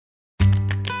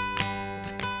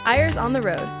Eyre's on the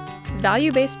road.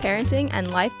 Value-based parenting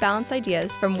and life balance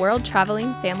ideas from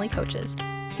world-traveling family coaches.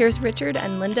 Here's Richard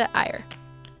and Linda Eyre.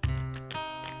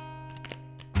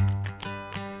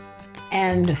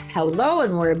 And hello,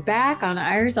 and we're back on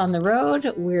Eyre's on the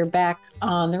road. We're back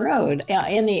on the road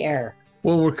in the air.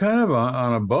 Well, we're kind of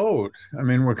on a boat. I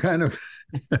mean, we're kind of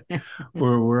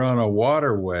we're on a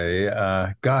waterway.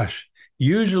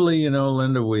 Usually,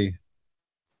 Linda,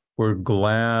 we're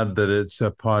glad that it's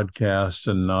a podcast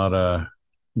and not a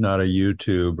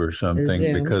YouTube or something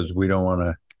Zoom. Because we don't want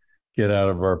to get out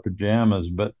of our pajamas.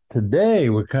 But today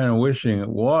we're kind of wishing it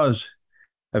was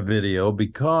a video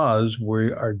because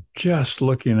we are just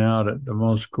looking out at the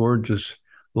most gorgeous.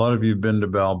 A lot of you have been to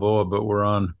Balboa, but we're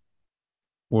on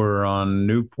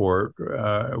Newport.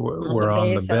 We're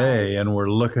on the bay, and we're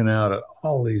looking out at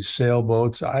all these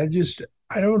sailboats. I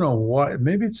don't know why.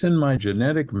 Maybe it's in my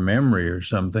genetic memory or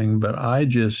something, but I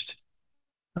just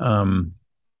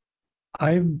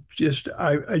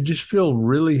feel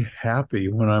really happy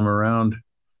when I'm around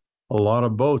a lot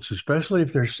of boats, especially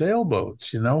if they're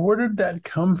sailboats. Where did that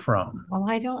come from? Well,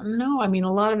 I don't know. I mean,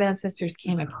 a lot of ancestors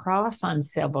came across on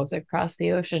sailboats across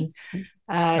the ocean.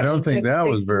 I don't think that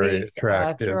was very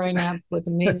attractive. Throwing up with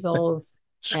measles,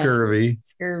 scurvy,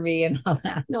 and all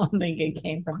that. I don't think it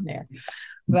came from there.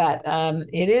 But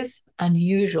it is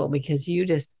unusual because you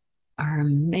just are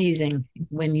amazing.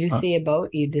 When you see a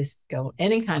boat, you just go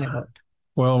any kind of boat.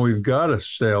 Well, we've got a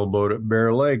sailboat at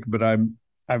Bear Lake, but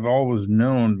I've always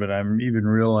known, but I'm even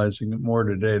realizing it more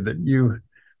today, that you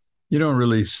don't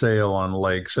really sail on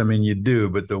lakes. I mean, you do,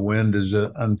 but the wind is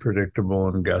unpredictable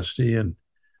and gusty and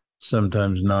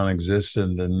sometimes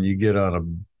non-existent. And you get on a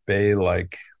bay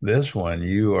like this one,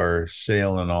 you are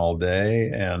sailing all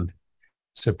day, and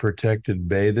it's a protected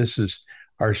bay. This is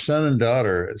our son and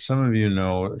daughter. Some of you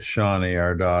know Shawnee,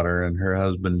 our daughter, and her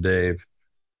husband, Dave,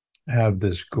 have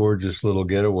this gorgeous little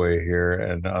getaway here.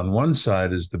 And on one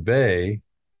side is the bay.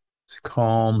 It's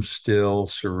calm, still,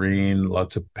 serene,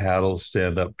 lots of paddles,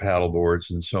 stand-up paddle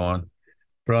boards and so on.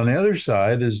 But on the other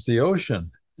side is the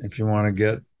ocean. If you want to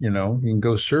get, you can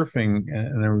go surfing,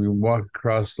 and then you walk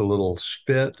across the little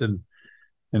spit and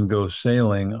go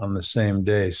sailing on the same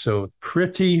day. So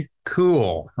pretty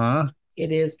cool, huh?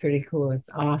 It is pretty cool. It's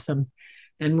awesome.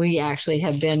 And we actually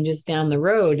have been just down the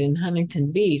road in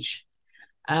Huntington Beach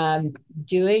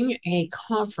doing a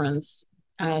conference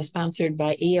sponsored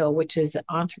by Eyre, which is the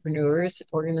entrepreneurs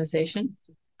organization.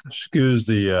 Excuse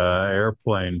the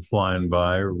airplane flying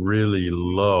by really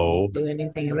low. Do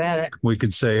anything about it. We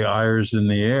could say Eyre's in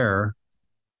the air.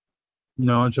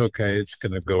 No, it's okay. It's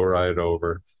going to go right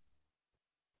over.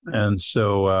 And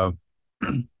so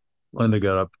Linda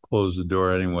got up to close the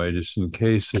door anyway, just in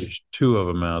case there's two of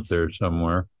them out there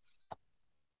somewhere.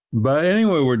 But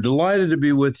anyway, we're delighted to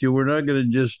be with you. We're not going to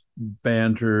just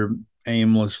banter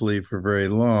aimlessly for very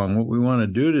long. What we want to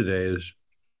do today is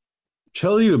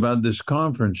tell you about this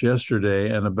conference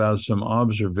yesterday and about some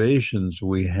observations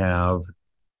we have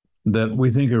that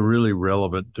we think are really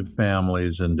relevant to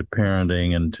families and to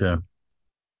parenting and to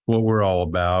what we're all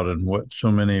about and what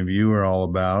so many of you are all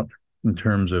about in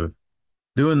terms of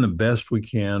doing the best we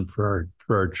can for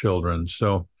our children.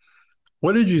 So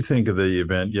what did you think of the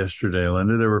event yesterday,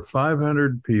 Linda? There were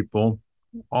 500 people,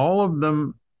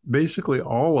 basically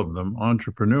all of them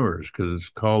entrepreneurs, because it's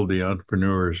called the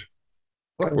Entrepreneurs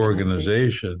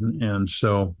Organization. And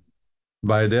so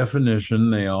by definition,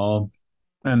 they all,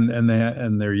 and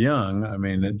they're young. I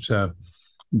mean, it's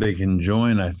they can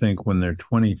join, I think, when they're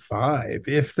 25,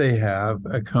 if they have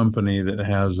a company that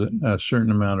has a certain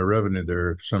amount of revenue. There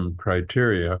are some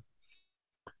criteria,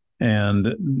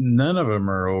 and none of them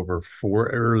are over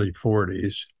early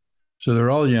 40s. So they're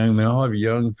all young. They all have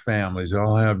young families. They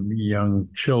all have young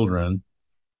children.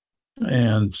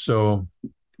 And so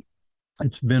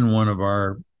it's been one of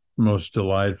our most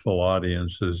delightful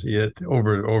audiences.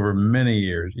 Over many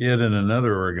years, it and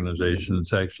another organization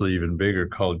that's actually even bigger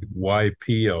called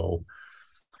YPO,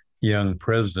 Young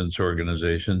Presidents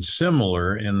Organization,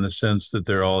 similar in the sense that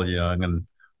they're all young and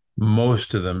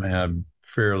most of them have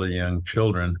fairly young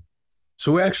children.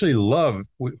 So we actually love,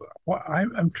 I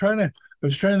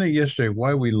was trying to think yesterday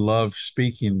why we love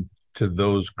speaking to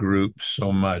those groups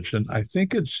so much. And I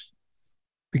think it's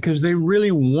because they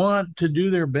really want to do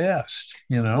their best,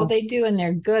 Well, they do, and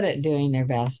they're good at doing their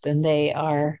best, and they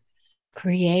are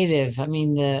creative. I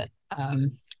mean, the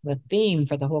theme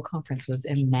for the whole conference was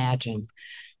imagine,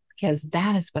 because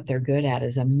that is what they're good at,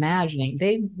 is imagining.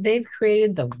 They've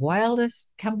created the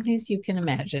wildest companies you can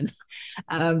imagine.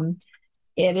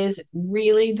 It is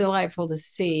really delightful to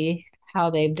see how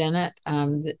they've done it.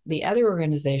 The other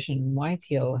organization,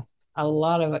 YPO, a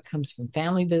lot of it comes from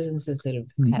family businesses that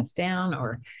have passed down,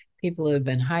 or people who have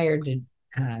been hired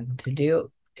to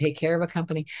take care of a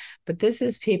company. But this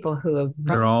is people who have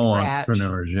They're all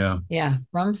entrepreneurs, yeah. Yeah,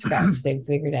 from scratch, they've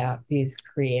figured out these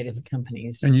creative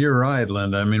companies. And you're right,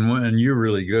 Linda. I mean, and you're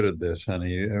really good at this,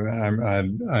 honey.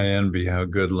 I envy how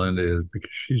good Linda is, because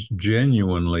she's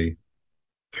genuinely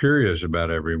curious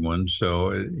about everyone.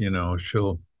 So,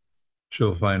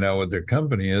 she'll find out what their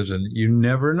company is, and you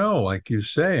never know. Like you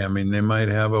say, I mean, they might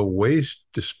have a waste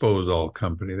disposal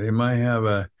company. They might have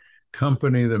a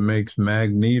company that makes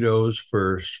magnetos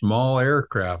for small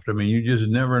aircraft. I mean, you just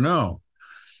never know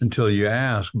until you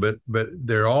ask. But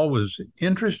they're always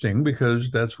interesting,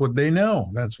 because that's what they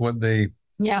know. That's what they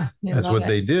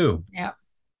do. Yeah.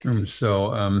 And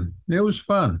so it was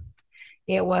fun.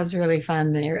 It was really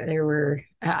fun. There were,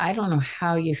 I don't know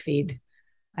how you feed.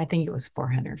 I think it was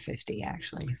 450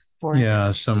 actually. 450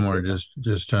 yeah, somewhere people.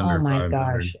 just under. Oh my 500.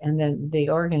 gosh. And then the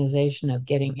organization of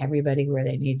getting everybody where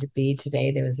they need to be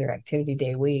today. There was their activity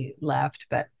day. We left,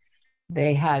 but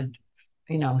they had,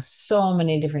 so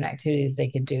many different activities they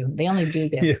could do. They only do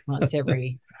this once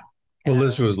every. Well,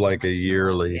 this was like a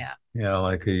yearly, yeah,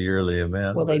 like a yearly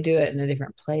event. Well, they do it in a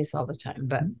different place all the time,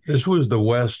 but this was the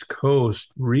West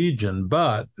Coast region.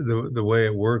 But the way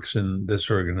it works in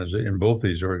this organization, in both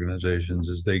these organizations,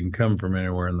 is they can come from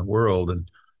anywhere in the world. And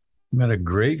met a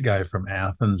great guy from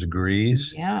Athens,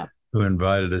 Greece, who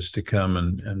invited us to come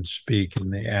and speak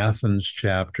in the Athens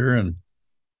chapter. And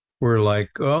we're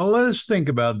like, oh, let us think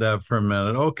about that for a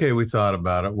minute. Okay, we thought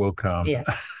about it. We'll come.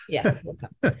 Yes, we'll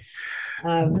come.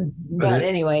 But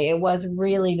anyway, it was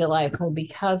really delightful,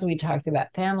 because we talked about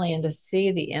family, and to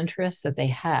see the interest that they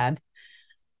had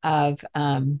of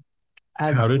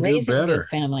raising good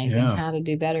families and how to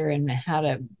do better, and how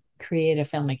to create a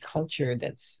family culture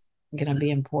that's going to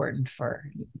be important for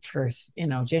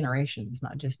generations,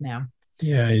 not just now.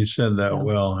 Yeah, you said that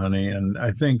well, honey. And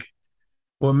I think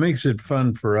what makes it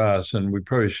fun for us, and we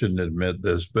probably shouldn't admit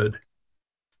this, but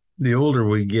the older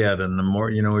we get and the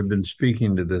more, we've been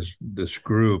speaking to this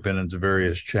group in its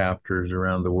various chapters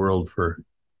around the world for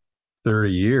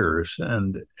 30 years.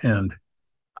 And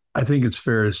I think it's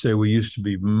fair to say we used to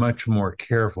be much more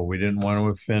careful. We didn't want to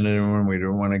offend anyone. We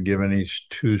didn't want to give any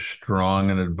too strong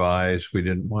an advice. We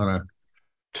didn't want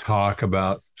to talk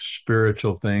about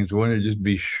spiritual things. We wanted to just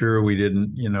be sure we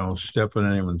didn't, step on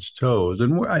anyone's toes.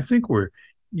 And I think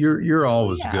you're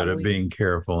always good at being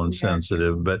careful and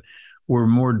sensitive, but we're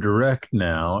more direct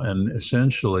now. And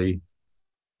essentially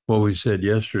what we said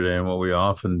yesterday, and what we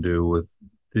often do with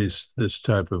this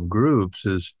type of groups,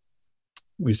 is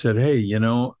we said, hey,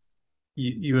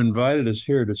 you invited us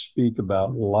here to speak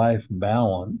about life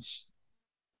balance,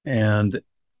 and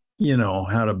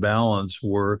how to balance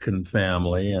work and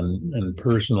family and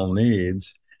personal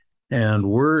needs. And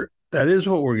that is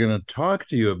what we're going to talk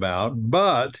to you about.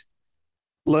 But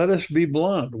let us be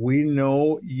blunt. We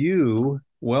know you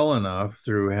well enough,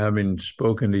 through having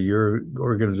spoken to your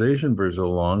organization for so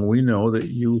long. We know that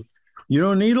you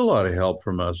don't need a lot of help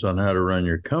from us on how to run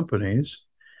your companies.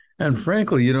 And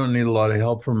frankly, you don't need a lot of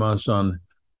help from us on,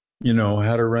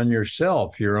 how to run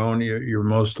yourself. You're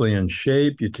mostly in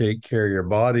shape. You take care of your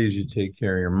bodies. You take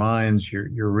care of your minds.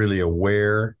 You're really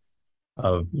aware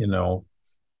of,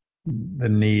 the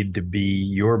need to be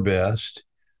your best.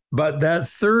 But that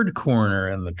third corner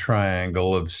in the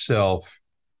triangle of self,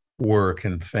 work,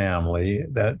 and family,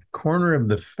 that corner of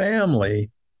the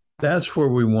family, that's where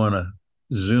we want to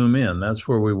zoom in. That's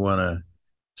where we want to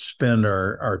spend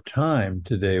our time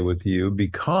today with you,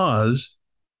 because,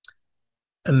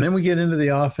 and then we get into the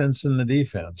offense and the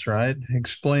defense, right?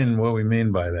 Explain what we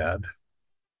mean by that.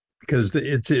 Because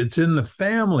it's in the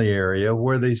family area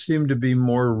where they seem to be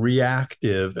more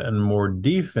reactive and more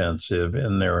defensive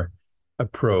in their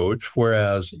approach,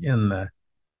 whereas in the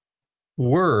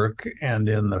work and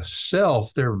in the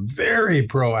self, they're very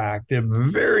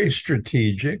proactive, very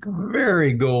strategic,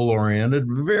 very goal-oriented,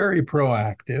 very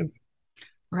proactive.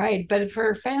 Right. But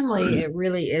for family, it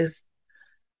really is,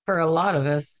 for a lot of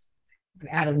us,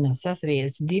 out of necessity,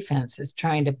 it's defense. It's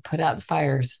trying to put out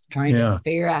fires, trying to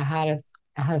figure out how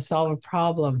to solve a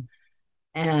problem,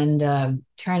 and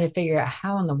trying to figure out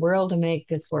how in the world to make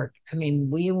this work. I mean,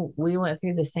 we went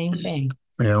through the same thing.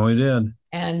 Yeah, we did.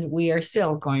 And we are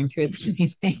still going through the same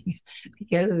thing,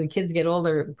 because as the kids get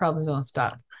older, the problems don't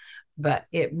stop. But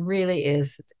it really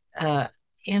is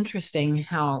interesting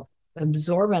how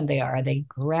absorbent they are. They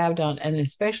grabbed on, and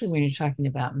especially when you're talking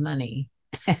about money.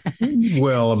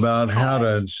 Well, about how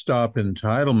to stop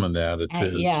entitlement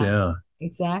attitudes. Yeah,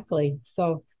 exactly.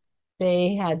 So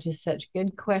they had just such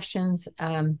good questions.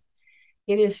 It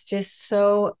is just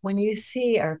so, when you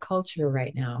see our culture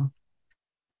right now,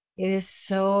 It is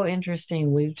so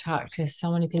interesting. We've talked to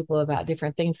so many people about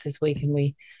different things this week, and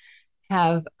we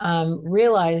have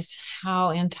realized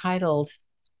how entitled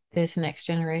this next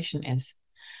generation is.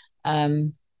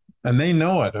 And they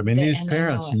know it. I mean, these And they know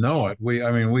parents it. know it.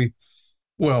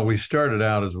 We started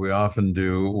out as we often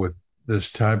do with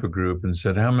this type of group and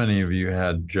said, how many of you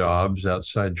had jobs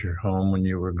outside your home when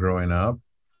you were growing up?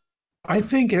 I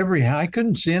think I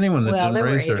couldn't see anyone that Well, didn't there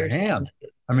were raise 8 their or 10 hand. that did.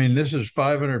 I mean, this is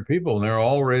 500 people and they're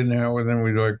all raising their hand with them.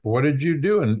 We're like, what did you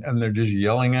do? And they're just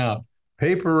yelling out,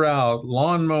 paper route,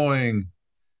 lawn mowing,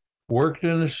 worked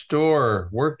in a store,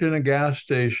 worked in a gas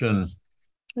station,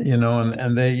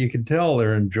 and you can tell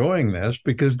they're enjoying this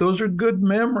because those are good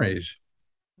memories.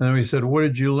 And then we said, what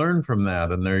did you learn from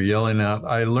that? And they're yelling out,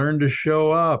 I learned to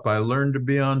show up. I learned to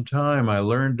be on time. I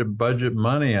learned to budget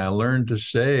money. I learned to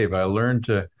save. I learned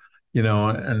to, and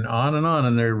on and on.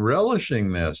 And they're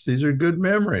relishing this. These are good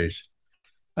memories.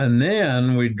 And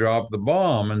then we drop the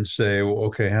bomb and say, well,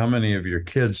 okay, how many of your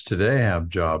kids today have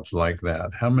jobs like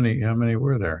that? How many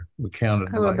were there? We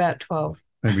counted like About 12.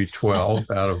 maybe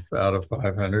 12 out of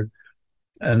 500.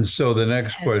 And so the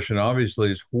next question,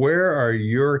 obviously, is where are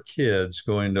your kids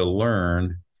going to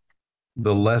learn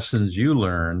the lessons you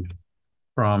learned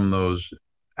from those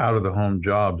out of the home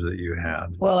jobs that you had?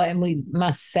 Well, and we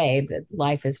must say that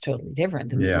life is totally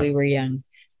different than when we were young.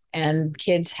 And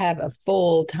kids have a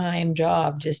full-time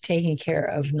job just taking care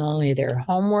of not only their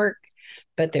homework,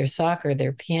 but their soccer,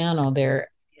 their piano, their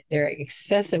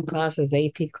excessive classes,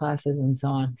 AP classes, and so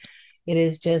on. It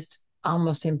is just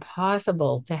almost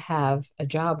impossible to have a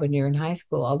job when you're in high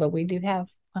school, although we do have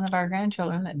one of our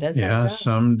grandchildren that does have a job.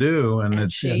 Some do, and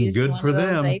it's she's good one for of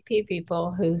those them. AP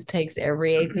people who takes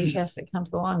every AP test that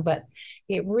comes along. But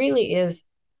it really is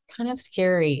kind of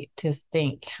scary to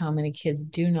think how many kids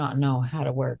do not know how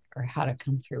to work or how to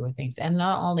come through with things. And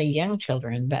not only young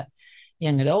children, but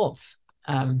young adults.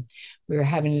 We were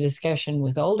having a discussion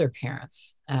with older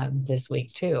parents this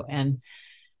week too. And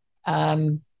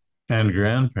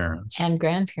grandparents.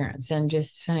 And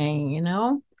just saying,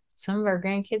 some of our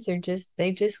grandkids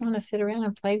they just want to sit around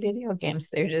and play video games.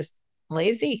 They're just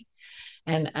lazy.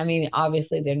 And I mean,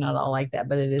 obviously they're not all like that,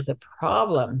 but it is a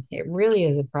problem. It really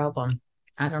is a problem.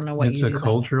 I don't know what it's a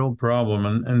cultural problem.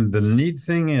 And the neat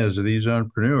thing is these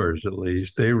entrepreneurs, at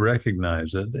least, they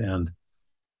recognize it. And,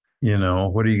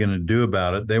 what are you going to do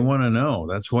about it? They want to know.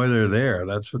 That's why they're there.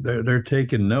 That's what they're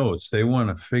taking notes. They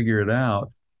want to figure it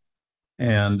out.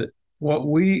 And what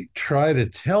we try to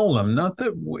tell them, not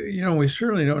that, we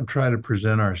certainly don't try to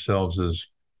present ourselves as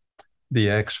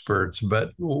the experts,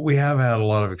 but we have had a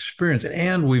lot of experience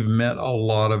and we've met a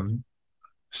lot of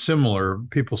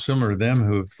people similar to them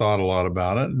who've thought a lot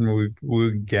about it. And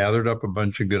we've gathered up a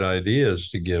bunch of good ideas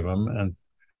to give them. And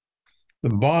the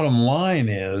bottom line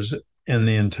is in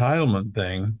the entitlement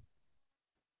thing,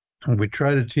 we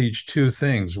try to teach two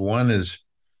things. One is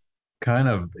kind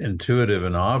of intuitive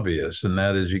and obvious, and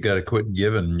that is you got to quit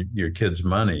giving your kids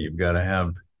money. You've got to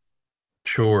have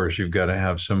chores. You've got to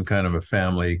have some kind of a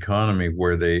family economy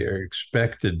where they are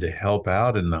expected to help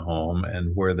out in the home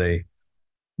and where they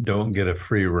don't get a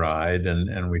free ride.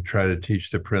 And we try to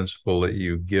teach the principle that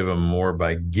you give them more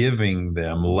by giving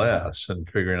them less and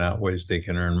figuring out ways they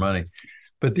can earn money.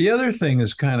 But the other thing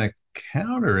is kind of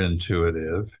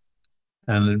counterintuitive,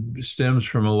 and it stems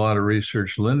from a lot of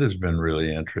research Linda's been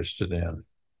really interested in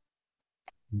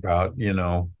about,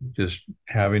 just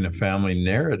having a family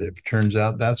narrative. Turns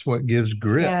out that's what gives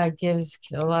grit. Yeah, it gives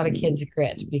a lot of kids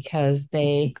grit because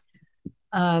they,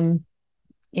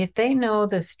 if they know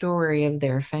the story of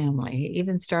their family,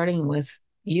 even starting with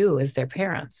you as their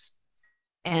parents,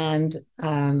 and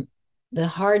the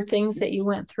hard things that you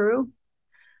went through,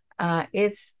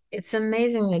 it's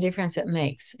amazing the difference it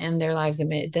makes in their lives. I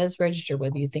mean, it does register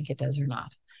whether you think it does or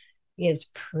not. It's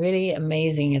pretty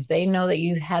amazing. If they know that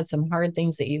you've had some hard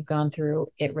things that you've gone through,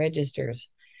 it registers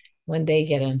when they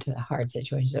get into hard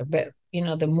situations. But,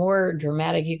 the more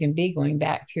dramatic you can be going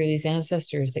back through these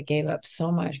ancestors that gave up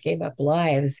so much, gave up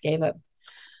lives, gave up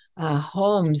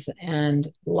homes and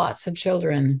lots of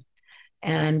children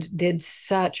and did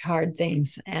such hard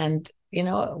things. And,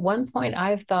 at one point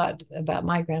I've thought about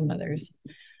my grandmothers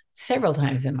several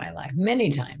times in my life, many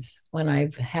times when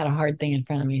I've had a hard thing in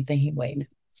front of me thinking, wait,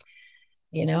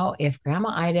 if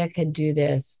Grandma Ida could do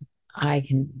this, I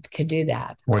could do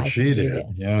that. What she did.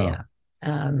 Yeah.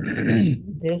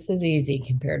 This is easy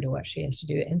compared to what she has to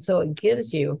do. And so it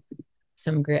gives you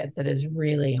some grit that is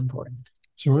really important.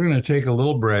 So we're going to take a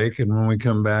little break. And when we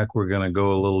come back, we're going to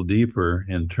go a little deeper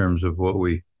in terms of what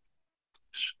we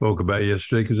spoke about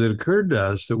yesterday, because it occurred to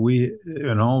us that we,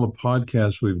 in all the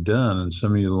podcasts we've done, and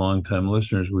some of you longtime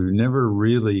listeners, we've never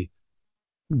really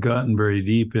gotten very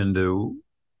deep into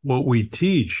what we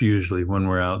teach usually when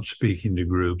we're out speaking to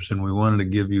groups, and we wanted to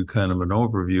give you kind of an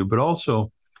overview, but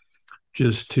also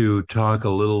just to talk a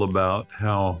little about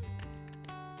how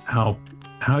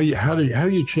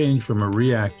you change from a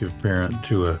reactive parent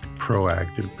to a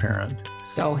proactive parent.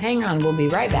 So hang on, we'll be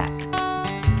right back.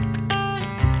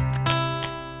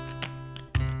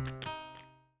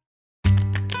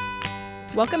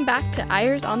 Welcome back to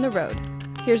Eyre's on the Road.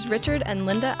 Here's Richard and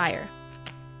Linda Eyre.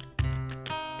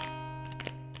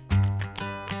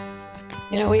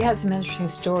 We had some interesting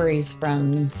stories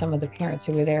from some of the parents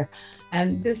who were there.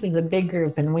 And this is a big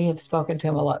group, and we have spoken to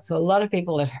them a lot. So a lot of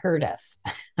people that heard us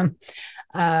come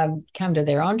to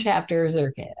their own chapters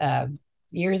or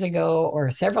years ago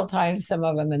or several times, some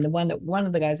of them. And one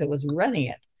of the guys that was running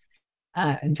it,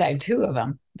 in fact, two of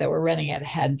them that were running it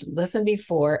had listened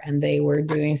before, and they were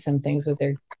doing some things with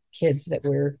their kids that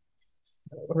were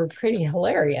pretty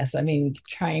hilarious. I mean,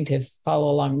 trying to follow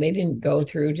along. They didn't go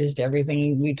through just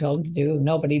everything we told them to do.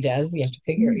 Nobody does. You have to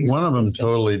figure it out. One of them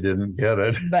totally didn't get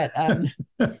it. But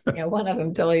one of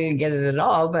them totally didn't get it at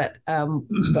all. But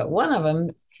one of them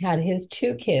had his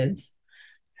two kids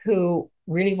who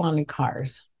really wanted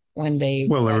cars when they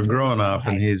were growing up,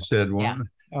 and he said, "What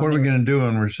are we going to do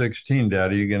when we're 16,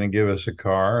 Dad? Are you going to give us a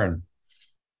car?"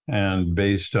 And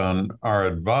based on our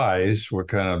advice, we're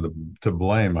kind of to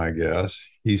blame, I guess.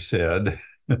 He said,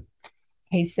 "You're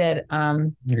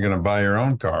going to buy your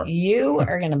own car. You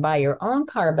are going to buy your own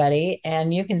car, buddy,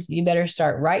 and you better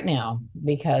start right now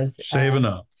because saving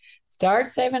up. Start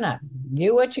saving up.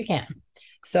 Do what you can."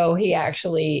 So he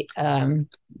actually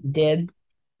did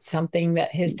something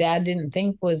that his dad didn't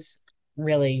think was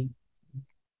really,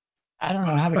 I don't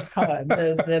know how to call it,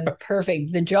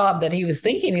 the job that he was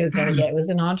thinking he was going to get. It was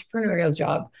an entrepreneurial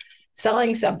job,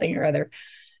 selling something or other.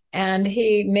 And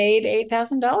he made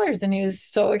 $8,000, and he was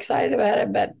so excited about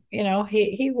it. But,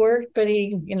 he worked, but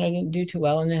he, didn't do too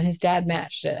well. And then his dad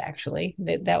matched it, actually.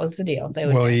 That was the deal.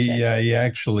 He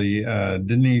actually,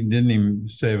 didn't he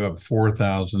save up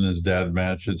 $4,000? His dad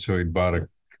matched it. So he bought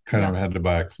had to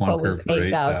buy a clunker for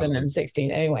 $8,016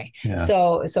 anyway. Yeah.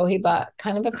 So he bought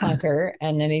kind of a clunker,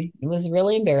 and then he was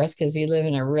really embarrassed because he lived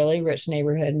in a really rich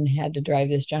neighborhood and had to drive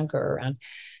this junker around.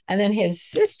 And then his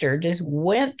sister just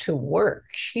went to work.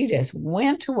 She just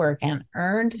went to work and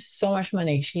earned so much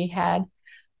money. She had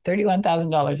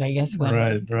 $31,000, I guess,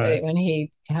 when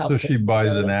he helped. So she buys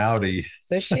an Audi.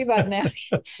 So she bought an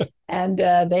Audi, and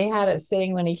they had it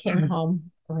sitting when he came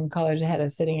home from college. They had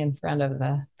it sitting in front of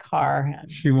the car. And,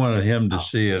 she wanted him to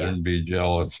see it and be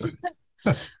jealous.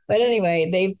 But anyway,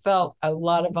 they felt a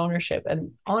lot of ownership,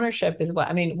 and ownership is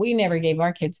we never gave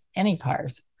our kids any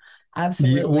cars.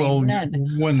 Absolutely none.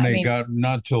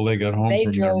 Not till they got home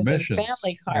from their missions. They drove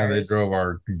family cars. Yeah, they drove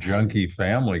our junky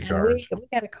family cars. We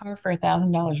got a car for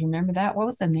 $1,000. Remember that? What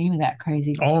was the name of that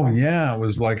crazy car? Oh yeah, it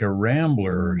was like a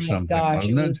Rambler or something,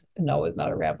 wasn't it? No, it was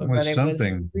not a Rambler, but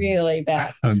something. It was really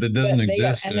bad. That doesn't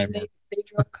exist anymore. And then they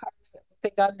drove cars that if they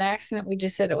got an accident, we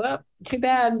just said, well, too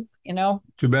bad,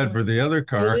 Too bad for the other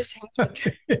car. You just have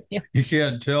to, you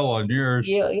can't tell on yours.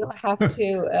 You'll have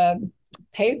to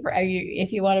pay for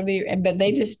if you want to be, but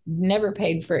they just never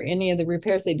paid for any of the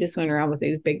repairs. They just went around with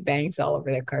these big bangs all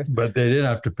over their cars. But they did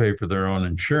have to pay for their own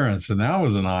insurance, and that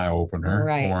was an eye opener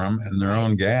for them, and their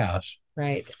own gas.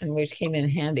 Right, and which came in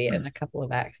handy in a couple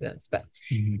of accidents. But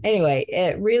anyway,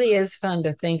 it really is fun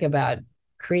to think about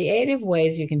creative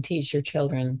ways you can teach your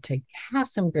children to have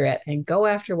some grit and go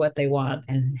after what they want,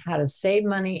 and how to save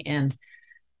money and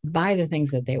buy the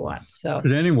things that they want.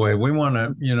 But anyway, we want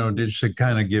to, just to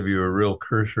kind of give you a real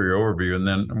cursory overview, and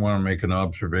then I want to make an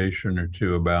observation or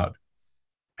two about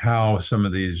how some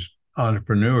of these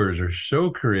entrepreneurs are so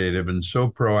creative and so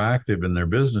proactive in their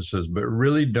businesses, but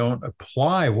really don't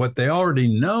apply what they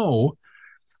already know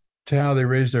to how they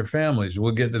raise their families.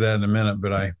 We'll get to that in a minute,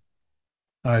 but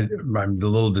I'm a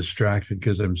little distracted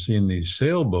because I'm seeing these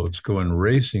sailboats going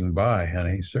racing by,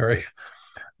 honey. Sorry.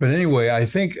 But anyway, I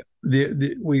think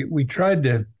we tried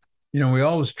to, we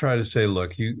always try to say,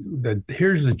 look,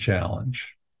 here's the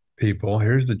challenge, people.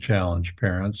 Here's the challenge,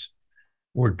 parents.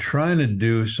 We're trying to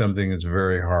do something that's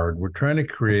very hard. We're trying to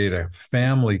create a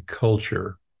family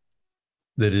culture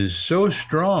that is so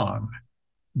strong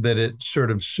that it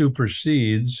sort of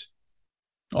supersedes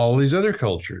all these other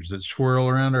cultures that swirl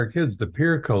around our kids, the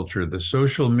peer culture, the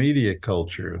social media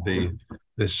culture,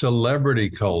 the celebrity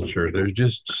culture. There's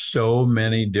just so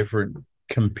many different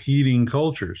competing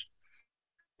cultures.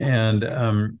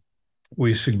 And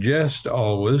we suggest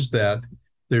always that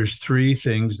there's three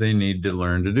things they need to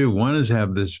learn to do. One is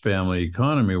have this family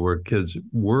economy where kids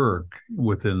work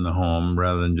within the home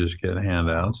rather than just get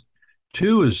handouts.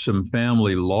 Two is some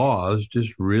family laws,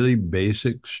 just really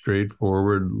basic,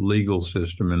 straightforward legal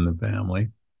system in the family.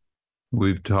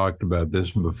 We've talked about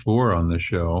this before on the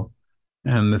show.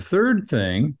 And the third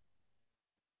thing,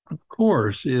 of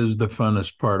course, is the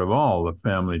funnest part of all, the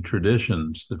family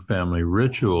traditions, the family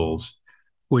rituals,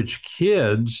 which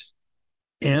kids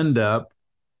end up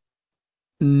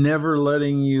never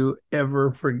letting you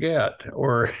ever forget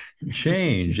or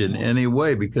change in any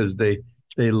way because they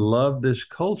love this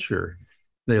culture.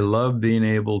 They love being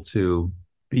able to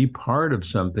be part of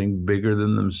something bigger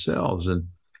than themselves. And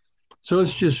so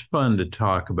it's just fun to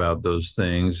talk about those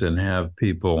things and have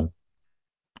people,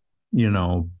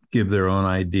 give their own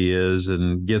ideas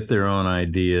and get their own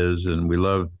ideas. And we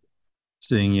love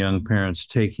seeing young parents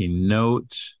taking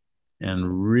notes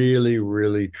and really,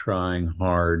 really trying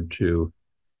hard to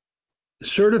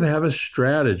sort of have a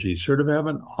strategy, sort of have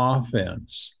an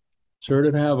offense, sort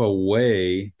of have a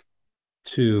way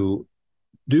to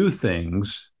do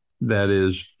things that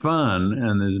is fun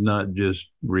and is not just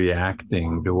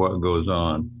reacting to what goes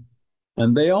on.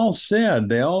 And they all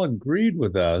agreed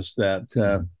with us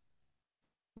that,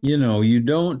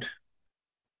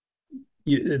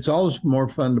 it's always more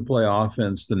fun to play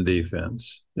offense than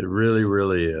defense. It really,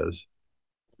 really is.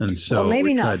 And so maybe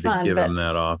we not tried fun, to give but them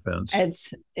that offense.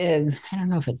 I don't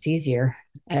know if it's easier.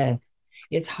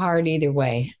 It's hard either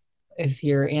way. If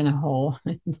you're in a hole,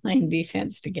 playing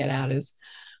defense to get out is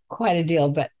quite a deal.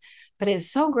 But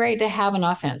it's so great to have an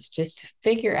offense just to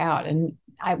figure out. And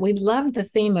we loved the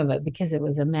theme of it because it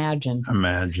was imagine.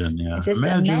 Imagine, yeah. Just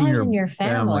imagine your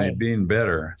family being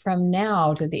better from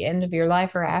now to the end of your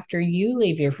life or after you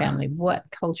leave your family. What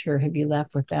culture have you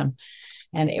left with them?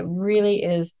 And it really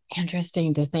is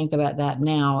interesting to think about that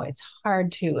now. It's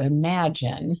hard to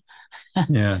imagine.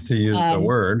 Yeah, to use the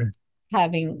word.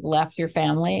 Having left your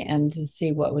family and to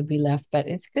see what would be left. But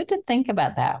it's good to think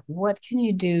about that. What can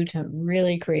you do to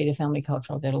really create a family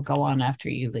culture that'll go on after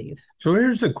you leave? So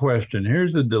here's the question.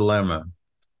 Here's the dilemma.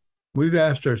 We've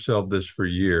asked ourselves this for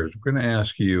years. We're going to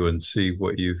ask you and see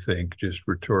what you think, just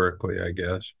rhetorically, I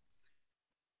guess.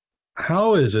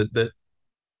 How is it that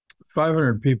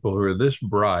 500 people who are this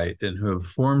bright and who have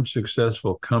formed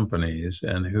successful companies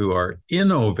and who are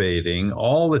innovating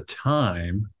all the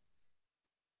time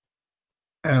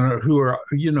and who are,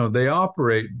 they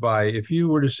operate by, if you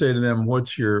were to say to them,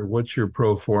 what's your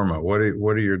pro forma? What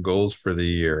are your goals for the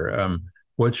year?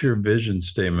 What's your vision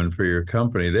statement for your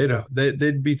company?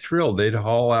 They'd be thrilled. They'd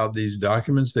haul out these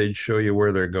documents. They'd show you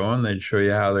where they're going. They'd show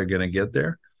you how they're going to get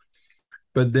there.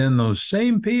 But then those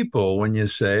same people, when you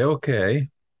say, okay,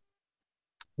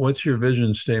 what's your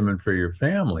vision statement for your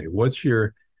family? What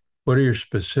are your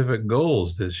specific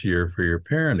goals this year for your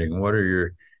parenting? What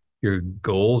are your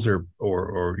goals or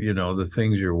the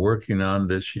things you're working on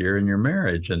this year in your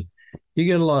marriage? And you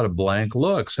get a lot of blank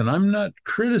looks. And I'm not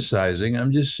criticizing.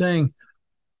 I'm just saying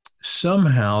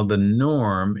somehow the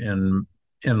norm in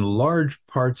large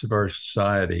parts of our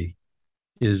society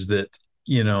is that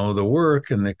the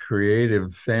work and the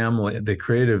creative family, the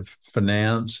creative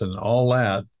finance and all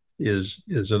that is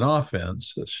an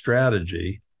offense, a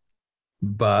strategy,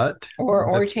 but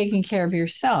taking care of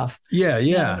yourself. Yeah.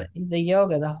 The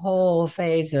yoga, the whole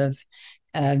phase of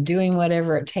doing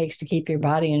whatever it takes to keep your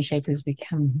body in shape is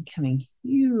becoming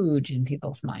huge in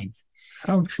people's minds.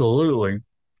 Absolutely.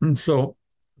 And so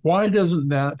why doesn't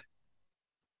that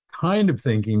kind of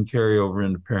thinking carry over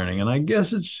into parenting? And I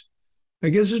guess it's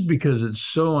because it's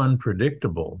so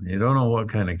unpredictable. You don't know what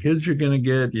kind of kids you're going to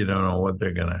get. You don't know what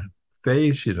they're going to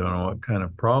face. You don't know what kind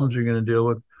of problems you're going to deal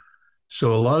with.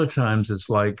 So a lot of times it's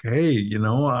like, hey,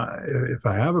 if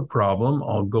I have a problem,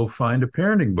 I'll go find a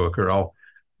parenting book or I'll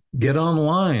get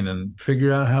online and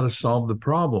figure out how to solve the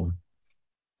problem.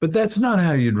 But that's not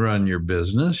how you'd run your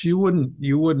business. You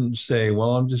wouldn't say,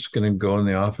 well, I'm just going to go in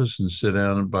the office and sit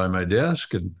down by my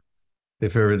desk, and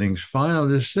if everything's fine, I'll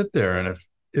just sit there. And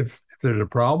if there's a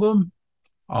problem,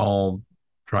 I'll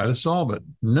try to solve it.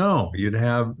 No, you'd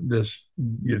have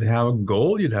a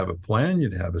goal, you'd have a plan,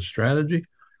 you'd have a strategy.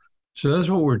 So that's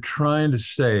what we're trying to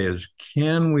say is,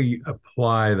 can we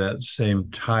apply that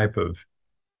same type of,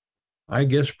 I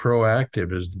guess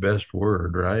proactive is the best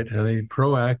word, right? I mean,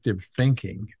 proactive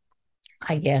thinking.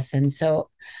 I guess. And so,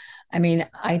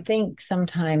 I think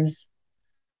sometimes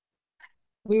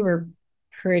we were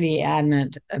pretty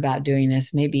adamant about doing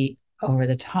this, maybe over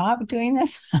the top doing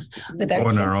this with our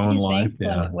kids, our own life,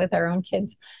 with our own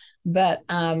kids. But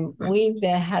we've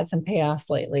had some payoffs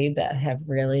lately that have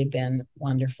really been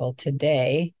wonderful.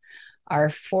 Today, our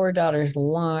 4 daughters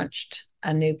launched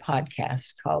a new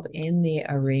podcast called In the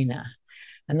Arena.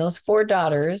 And those 4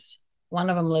 daughters,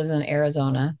 one of them lives in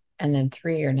Arizona, and then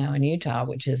 3 are now in Utah,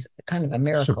 which is kind of a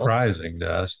miracle. Surprising to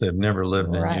us. They've never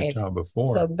lived in Utah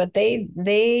before. So, but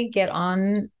they get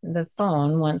on the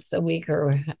phone once a week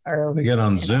or they get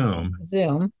on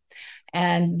Zoom.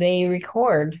 And they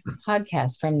record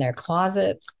podcasts from their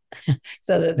closet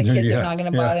so that the kids are not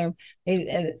going to bother them.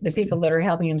 The people that are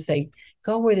helping them say,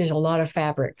 go where there's a lot of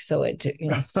fabric so it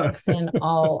soaks in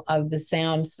all of the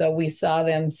sound. So we saw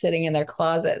them sitting in their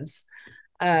closets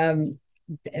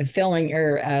filming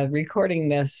or recording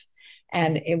this,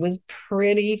 and it was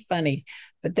pretty funny.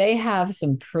 But they have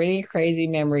some pretty crazy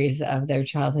memories of their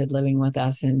childhood living with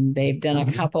us, and they've done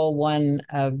a couple. One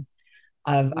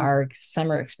of our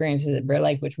summer experiences at Bear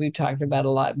Lake, which we've talked about a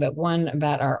lot, but one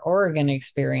about our Oregon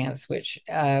experience, which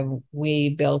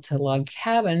we built a log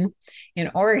cabin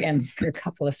in Oregon for a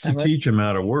couple of summers. To teach them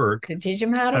how to work.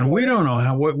 And we don't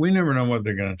know we never know what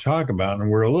they're going to talk about,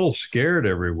 and we're a little scared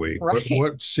every week. Right.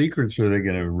 What secrets are they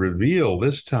going to reveal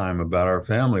this time about our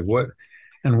family? What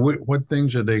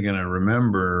things are they going to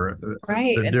remember that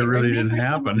really didn't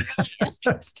happen? Really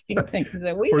interesting things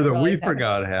that we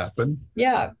forgot happened.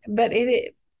 Yeah, but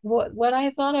what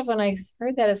I thought of when I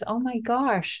heard that is, oh my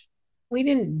gosh, we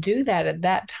didn't do that at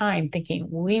that time, thinking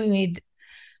we need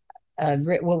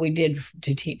what we did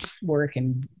to teach work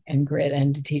and grit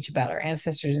and to teach about our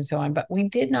ancestors and so on, but we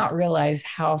did not realize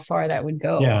how far that would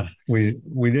go. Yeah, we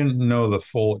didn't know the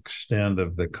full extent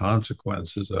of the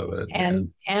consequences of it,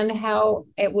 and how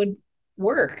it would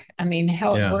work. I mean,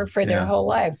 how it worked for their whole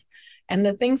lives, and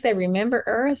the things they remember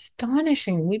are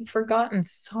astonishing. We'd forgotten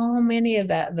so many of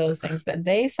those things, but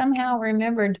they somehow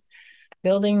remembered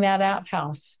building that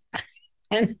outhouse.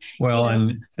 And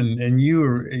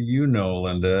you know,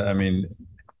 Linda, I mean,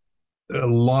 a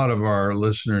lot of our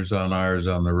listeners on Eyre's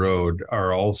on the Road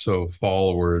are also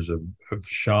followers of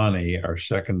Shawnee, our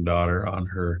second daughter, on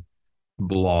her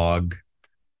blog,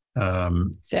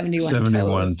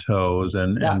 71 Toes,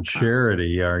 and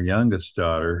Charity, our youngest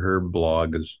daughter, her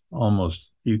blog is almost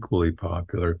equally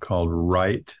popular, called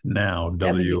Right Now,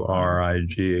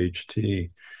 WRIGHT.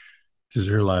 Is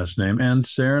her last name, and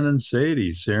Saren and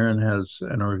Sadie. Saren has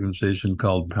an organization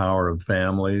called Power of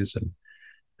Families,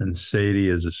 and Sadie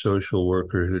is a social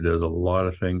worker who does a lot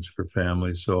of things for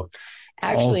families. So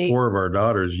actually, all 4 of our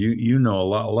daughters, you know a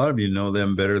lot of you know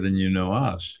them better than you know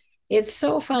us. It's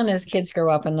so fun as kids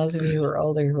grow up, and those of you who are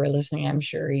older who are listening, I'm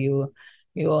sure you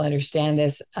will understand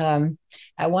this.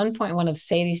 At one point, one of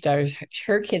Sadie's daughters,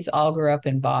 her kids all grew up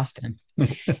in Boston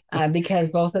because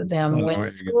both of them went to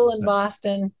school in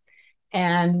Boston.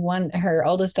 And her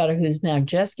oldest daughter, who's now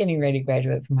just getting ready to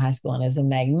graduate from high school and is a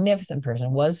magnificent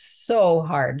person, was so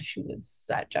hard. She was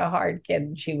such a hard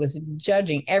kid. She was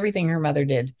judging everything her mother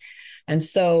did. And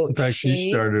so in fact, she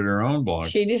started her own blog.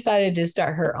 She decided to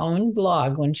start her own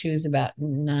blog when she was about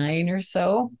 9 or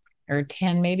so, or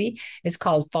 10 maybe. It's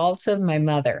called Faults of My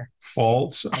Mother.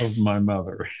 Faults of My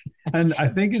Mother. And I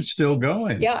think it's still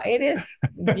going. Yeah, it is.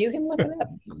 You can look it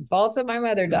up.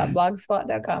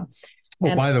 faultsofmymother.blogspot.com.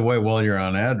 Well, by the way, while you're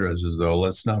on addresses, though,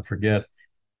 let's not forget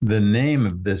the name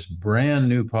of this brand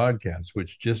new podcast,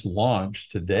 which just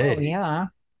launched today. Oh, yeah.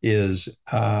 Is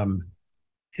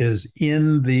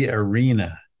In the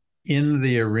Arena. In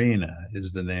the Arena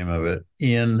is the name of it.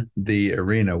 In the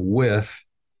Arena with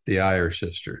the Eyre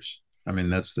sisters. I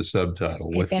mean, that's the subtitle,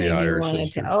 with the Eyre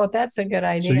sisters. That's a good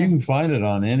idea. So you can find it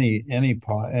on any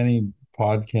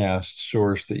podcast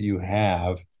source that you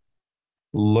have.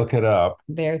 Look it up.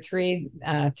 There are three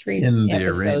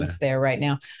episodes there right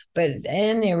now. But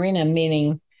in the arena,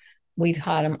 meaning we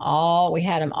had them all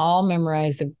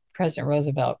memorize the President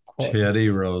Roosevelt quote. Teddy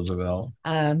Roosevelt.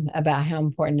 About how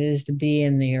important it is to be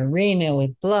in the arena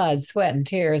with blood, sweat, and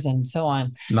tears, and so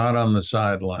on. Not on the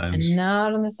sidelines.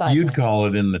 Not on the sidelines. You'd call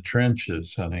it in the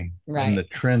trenches, honey. Right. In the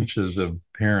trenches of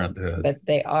parenthood. But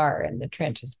they are in the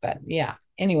trenches. But yeah.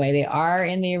 Anyway, they are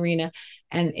in the arena,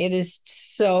 and it is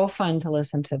so fun to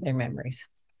listen to their memories.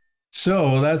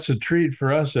 So that's a treat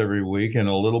for us every week, and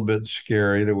a little bit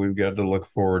scary that we've got to look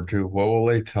forward to. What will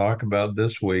they talk about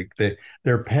this week?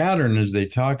 Their pattern is they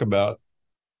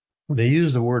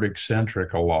use the word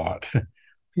eccentric a lot.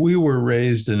 We were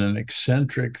raised in an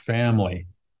eccentric family,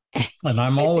 and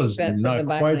I'm always not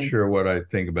quite sure what I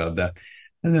think about that.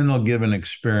 And then they'll give an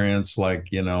experience like,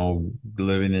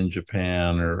 living in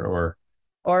Japan or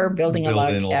building a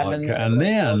log cabin. And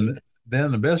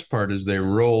then the best part is they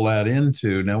roll that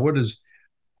into, now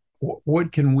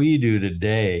what can we do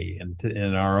today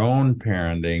in our own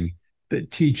parenting that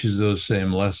teaches those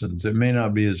same lessons? It may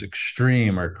not be as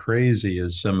extreme or crazy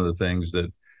as some of the things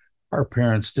that our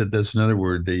parents did. That's another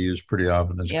word they use pretty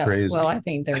often, is crazy. Well, I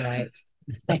think they're right.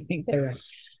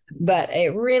 But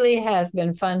it really has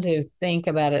been fun to think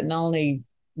about it, not only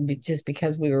just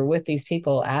because we were with these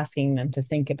people asking them to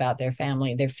think about their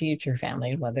family, their future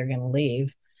family, what they're going to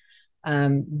leave,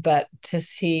 but to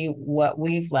see what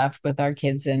we've left with our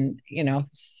kids. And,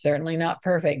 certainly not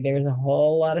perfect. There's a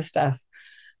whole lot of stuff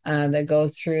that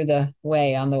goes through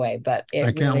on the way, but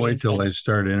I can't really wait till they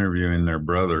start interviewing their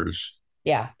brothers.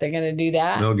 Yeah, they're going to do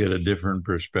that. They'll get a different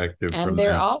perspective and from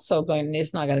they're that. also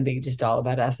it's not going to be just all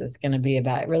about us. It's going to be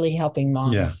about really helping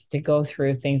moms to go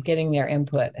through things, getting their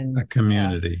input, and a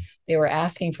community. They were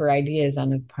asking for ideas on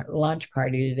the lunch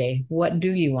party today. What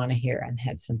do you want to hear? And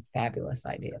had some fabulous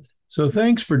ideas. So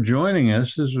thanks for joining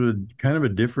us. This was kind of a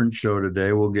different show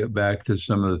today. We'll get back to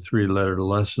some of the 3-letter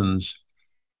lessons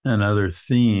and other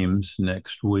themes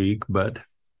next week. But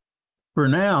for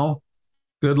now,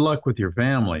 good luck with your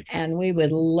family. And we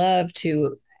would love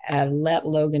to let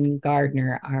Logan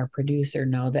Gardner, our producer,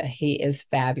 know that he is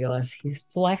fabulous. He's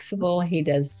flexible. He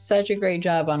does such a great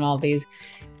job on all these.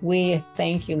 We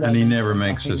thank you, Logan. And he never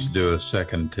makes us do a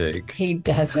second take. He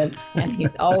doesn't. And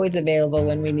he's always available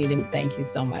when we need him. Thank you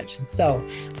so much. So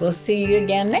we'll see you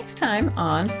again next time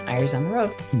on Eyre's on the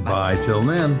Road. Bye till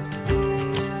then.